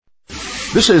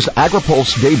This is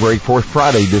AgriPulse Daybreak for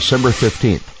Friday, December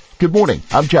 15th. Good morning.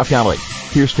 I'm Jeff Alley.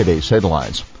 Here's today's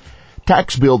headlines.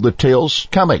 Tax bill details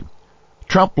coming.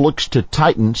 Trump looks to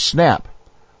tighten SNAP.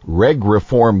 Reg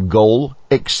reform goal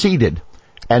exceeded.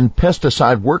 And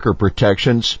pesticide worker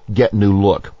protections get new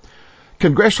look.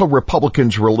 Congressional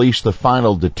Republicans released the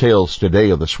final details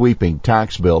today of the sweeping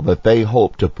tax bill that they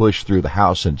hope to push through the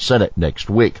House and Senate next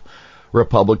week.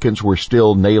 Republicans were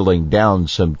still nailing down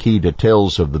some key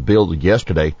details of the bill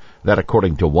yesterday, that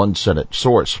according to one Senate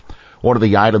source. One of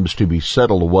the items to be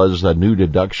settled was a new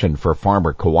deduction for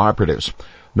farmer cooperatives.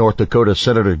 North Dakota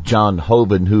Senator John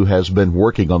Hoeven, who has been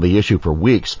working on the issue for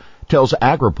weeks, tells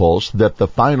AgriPulse that the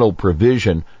final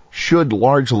provision should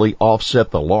largely offset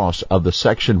the loss of the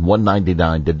Section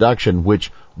 199 deduction,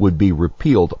 which would be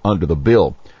repealed under the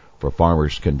bill. For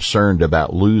farmers concerned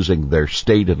about losing their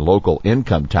state and local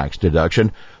income tax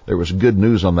deduction, there was good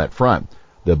news on that front.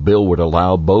 The bill would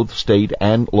allow both state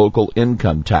and local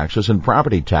income taxes and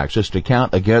property taxes to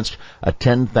count against a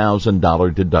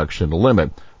 $10,000 deduction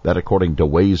limit. That according to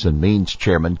Ways and Means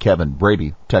Chairman Kevin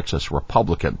Brady, Texas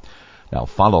Republican. Now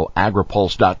follow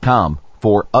agripulse.com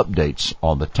for updates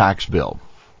on the tax bill.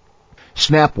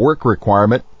 SNAP work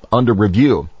requirement under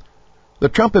review. The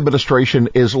Trump administration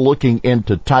is looking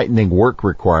into tightening work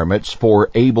requirements for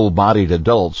able-bodied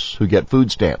adults who get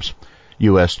food stamps.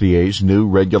 USDA's new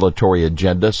regulatory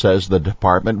agenda says the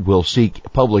department will seek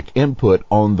public input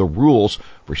on the rules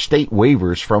for state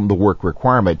waivers from the work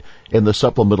requirement in the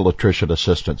Supplemental Nutrition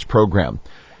Assistance Program.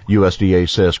 USDA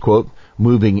says, quote,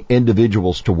 moving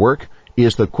individuals to work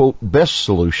is the, quote, best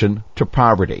solution to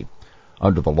poverty.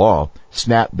 Under the law,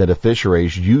 SNAP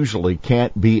beneficiaries usually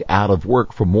can't be out of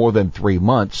work for more than 3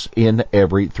 months in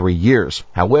every 3 years.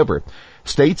 However,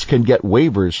 states can get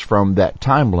waivers from that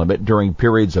time limit during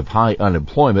periods of high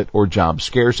unemployment or job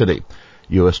scarcity.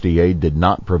 USDA did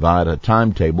not provide a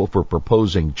timetable for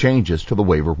proposing changes to the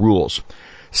waiver rules.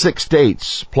 6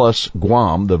 states, plus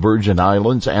Guam, the Virgin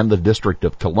Islands, and the District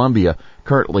of Columbia,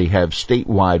 currently have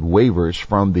statewide waivers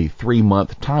from the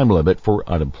 3-month time limit for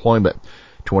unemployment.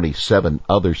 27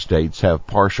 other states have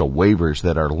partial waivers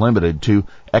that are limited to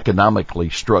economically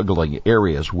struggling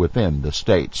areas within the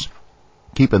states.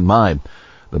 Keep in mind,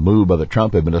 the move by the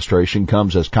Trump administration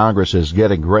comes as Congress is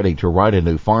getting ready to write a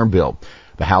new farm bill.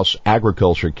 The House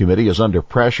Agriculture Committee is under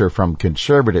pressure from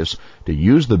conservatives to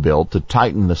use the bill to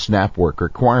tighten the SNAP work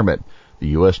requirement.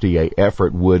 The USDA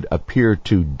effort would appear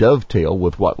to dovetail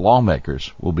with what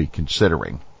lawmakers will be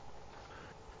considering.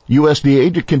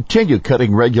 USDA to continue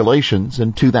cutting regulations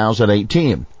in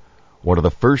 2018. One of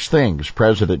the first things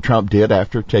President Trump did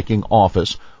after taking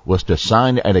office was to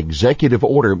sign an executive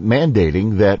order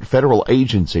mandating that federal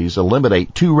agencies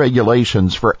eliminate 2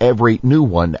 regulations for every new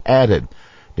one added.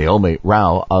 Naomi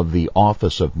Rao of the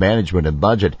Office of Management and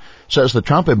Budget says the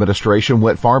Trump administration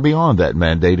went far beyond that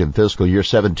mandate in fiscal year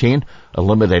 17,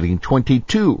 eliminating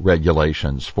 22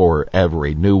 regulations for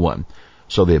every new one.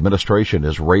 So the administration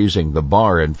is raising the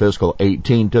bar in fiscal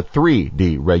 18 to 3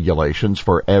 deregulations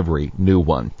for every new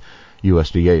one.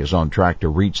 USDA is on track to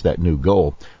reach that new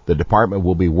goal. The department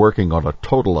will be working on a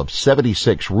total of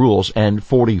 76 rules, and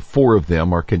 44 of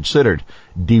them are considered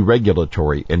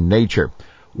deregulatory in nature.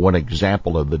 One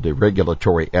example of the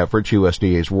deregulatory efforts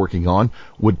USDA is working on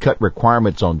would cut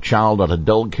requirements on child and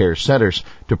adult care centers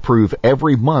to prove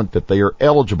every month that they are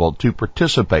eligible to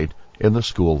participate in the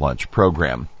school lunch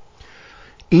program.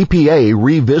 EPA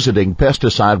revisiting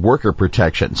pesticide worker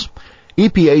protections.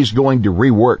 EPA is going to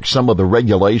rework some of the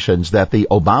regulations that the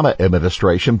Obama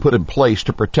administration put in place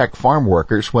to protect farm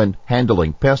workers when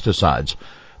handling pesticides.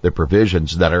 The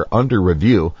provisions that are under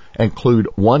review include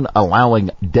one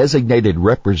allowing designated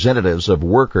representatives of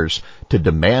workers to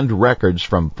demand records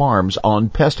from farms on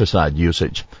pesticide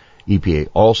usage. EPA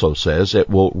also says it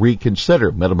will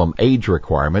reconsider minimum age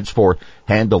requirements for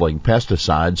handling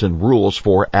pesticides and rules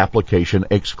for application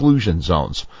exclusion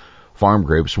zones. Farm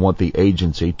groups want the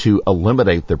agency to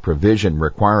eliminate the provision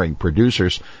requiring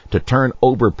producers to turn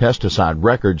over pesticide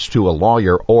records to a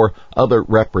lawyer or other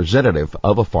representative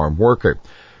of a farm worker.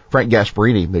 Frank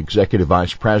Gasparini, the Executive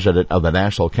Vice President of the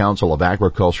National Council of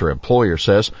Agriculture Employers,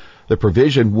 says the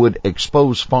provision would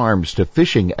expose farms to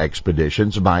fishing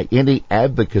expeditions by any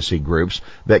advocacy groups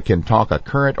that can talk a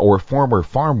current or former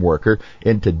farm worker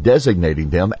into designating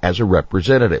them as a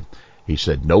representative. He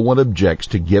said no one objects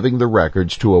to giving the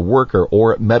records to a worker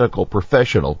or medical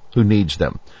professional who needs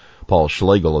them. Paul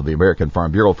Schlegel of the American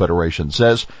Farm Bureau Federation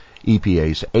says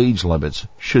EPA's age limits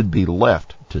should be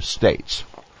left to states.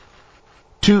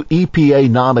 2 EPA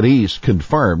nominees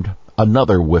confirmed,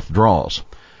 another withdraws.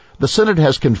 The Senate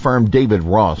has confirmed David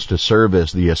Ross to serve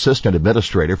as the Assistant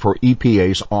Administrator for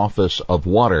EPA's Office of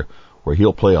Water, where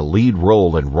he'll play a lead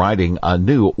role in writing a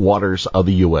new Waters of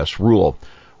the U.S. rule.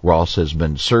 Ross has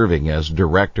been serving as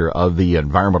Director of the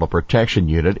Environmental Protection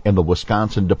Unit in the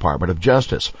Wisconsin Department of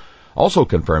Justice. Also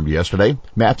confirmed yesterday,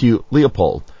 Matthew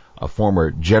Leopold, a former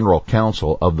General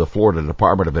Counsel of the Florida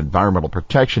Department of Environmental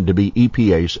Protection, to be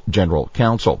EPA's General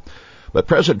Counsel. But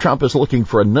President Trump is looking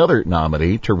for another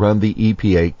nominee to run the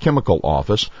EPA Chemical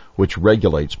Office, which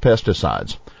regulates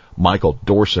pesticides. Michael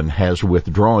Dorson has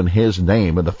withdrawn his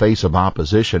name in the face of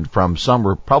opposition from some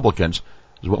Republicans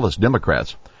as well as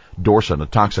Democrats. Dorson, a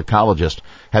toxicologist,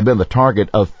 had been the target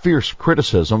of fierce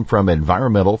criticism from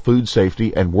environmental, food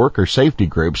safety, and worker safety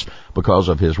groups because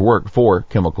of his work for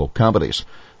chemical companies.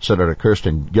 Senator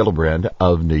Kirsten Gillibrand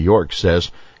of New York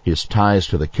says his ties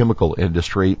to the chemical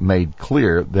industry made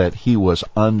clear that he was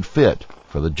unfit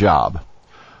for the job.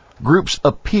 Groups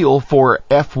appeal for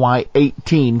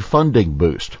FY18 funding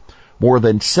boost. More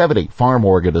than 70 farm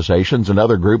organizations and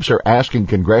other groups are asking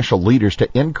congressional leaders to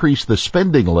increase the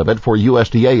spending limit for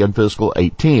USDA in fiscal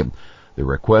 18. The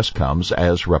request comes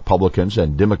as Republicans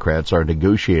and Democrats are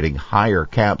negotiating higher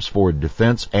caps for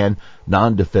defense and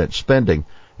non-defense spending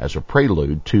as a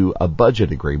prelude to a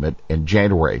budget agreement in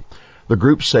January. The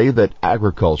groups say that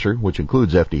agriculture, which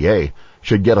includes FDA,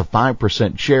 should get a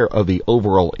 5% share of the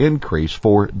overall increase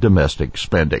for domestic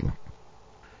spending.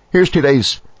 Here's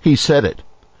today's He Said It.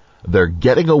 They're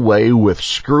getting away with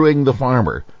screwing the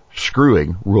farmer,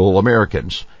 screwing rural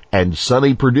Americans, and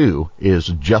Sonny Perdue is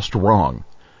just wrong.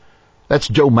 That's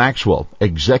Joe Maxwell,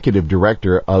 Executive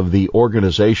Director of the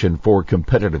Organization for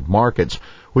Competitive Markets,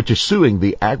 which is suing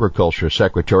the Agriculture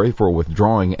Secretary for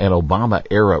withdrawing an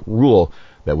Obama-era rule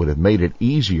that would have made it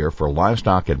easier for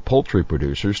livestock and poultry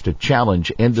producers to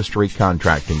challenge industry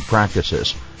contracting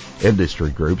practices. Industry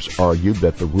groups argued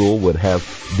that the rule would have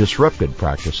disrupted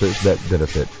practices that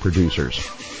benefit producers.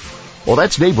 Well,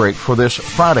 that's Daybreak for this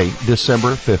Friday,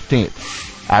 December 15th.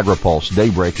 AgriPulse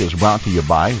Daybreak is brought to you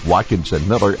by Watkinson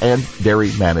Miller and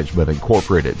Dairy Management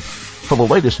Incorporated. For the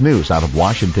latest news out of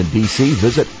Washington, D.C.,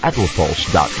 visit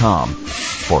agripulse.com.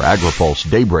 For AgriPulse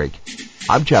Daybreak,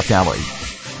 I'm Jeff Alley.